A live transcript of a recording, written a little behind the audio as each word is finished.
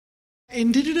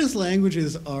Indigenous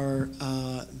languages are,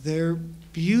 they're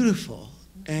beautiful,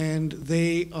 and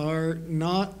they are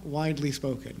not widely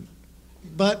spoken,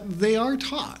 but they are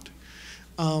taught.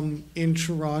 In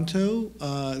Toronto,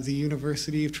 the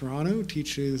University of Toronto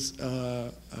teaches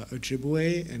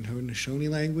Ojibwe and Haudenosaunee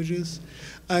languages.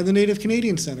 The Native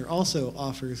Canadian Centre also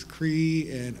offers Cree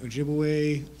and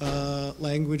Ojibwe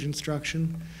language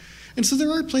instruction. And so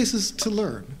there are places to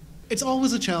learn. It's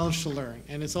always a challenge to learn,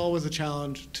 and it's always a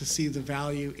challenge to see the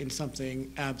value in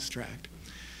something abstract.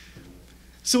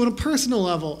 So on a personal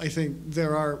level, I think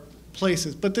there are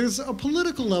places, but there's a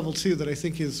political level too that I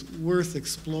think is worth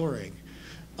exploring.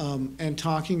 And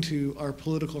talking to our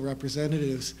political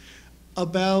representatives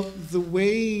about the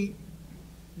way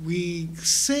we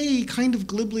say kind of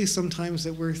glibly sometimes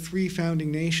that we're 3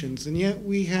 founding nations, and yet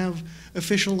we have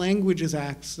official languages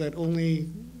acts that only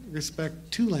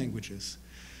respect 2 languages.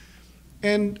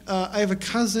 And I have a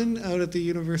cousin out at the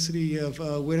University of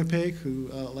Winnipeg who,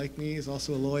 like me, is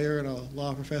also a lawyer and a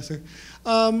law professor.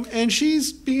 And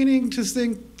she's beginning to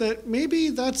think that maybe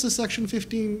that's a Section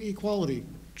 15 equality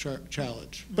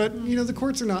challenge. But you know, the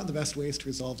courts are not the best ways to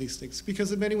resolve these things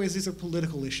because in many ways these are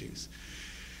political issues.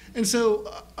 And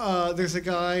so there's a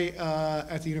guy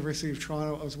at the University of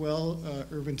Toronto as well,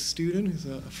 Irvin Student, who's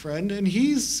a friend, and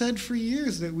he's said for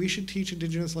years that we should teach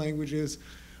Indigenous languages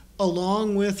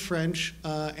along with French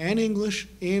and English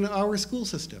in our school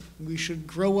system. We should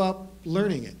grow up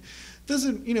learning it.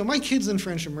 Doesn't, you know, my kid's in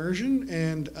French immersion,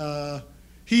 and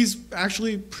he's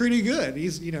actually pretty good.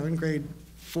 He's, you know, in grade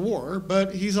 4,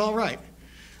 but he's all right.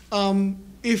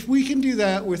 If we can do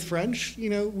that with French,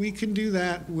 you know, we can do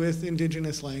that with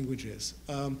Indigenous languages.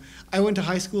 I went to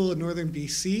high school in northern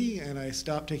BC, and I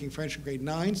stopped taking French in grade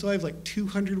 9, so I have like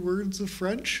 200 words of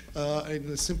French in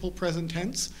the simple present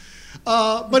tense.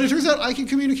 But it turns out I can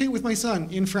communicate with my son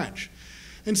in French.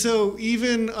 And so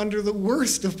even under the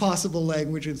worst of possible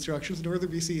language instructions, northern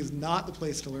BC is not the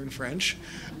place to learn French.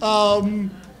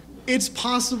 It's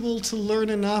possible to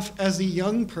learn enough as a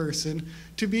young person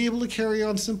to be able to carry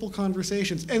on simple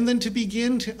conversations and then to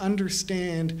begin to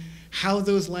understand how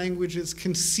those languages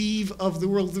conceive of the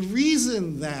world. The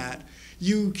reason that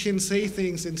you can say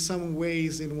things in some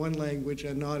ways in one language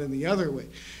and not in the other way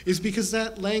is because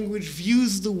that language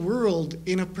views the world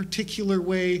in a particular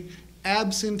way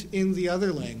absent in the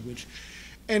other language.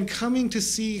 And coming to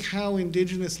see how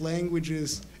Indigenous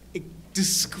languages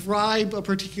describe a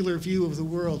particular view of the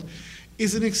world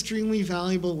is an extremely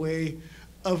valuable way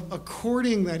of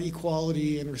according that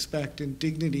equality and respect and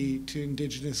dignity to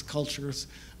Indigenous cultures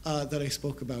that I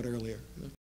spoke about earlier.